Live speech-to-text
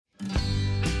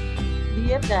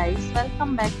Dear guys,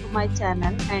 welcome back to my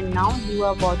channel, and now you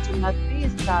are watching a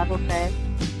 3-star hotel.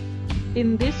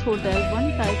 In this hotel,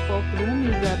 one type of room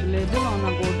is available on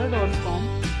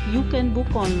agoda.com. You can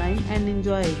book online and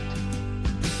enjoy it.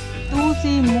 To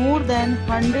see more than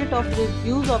 100 of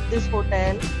reviews of this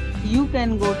hotel, you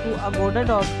can go to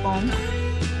agoda.com.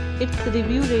 Its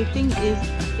review rating is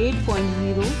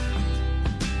 8.0.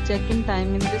 Check-in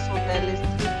time in this hotel is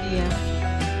 3 p.m.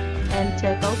 and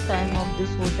check-out time of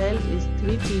this hotel is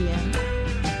 3 p.m.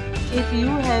 If you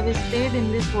have stayed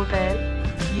in this hotel,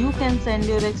 you can send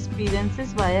your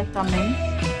experiences via comments.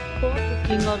 For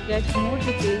booking or get more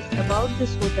details about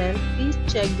this hotel, please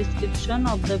check description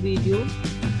of the video.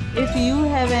 If you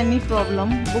have any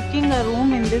problem booking a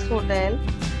room in this hotel,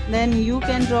 then you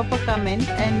can drop a comment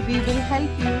and we will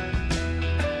help you.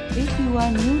 If you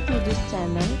are new to this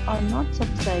channel or not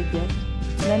subscribed yet,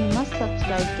 then must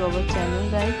subscribe to our channel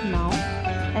right now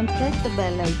and press the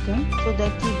bell icon so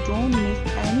that you don't miss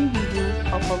any videos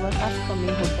of our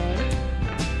upcoming hotel.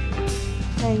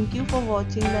 Thank you for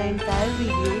watching the entire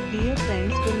video. Dear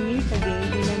friends, we'll meet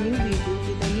again in a new video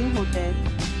with a new hotel.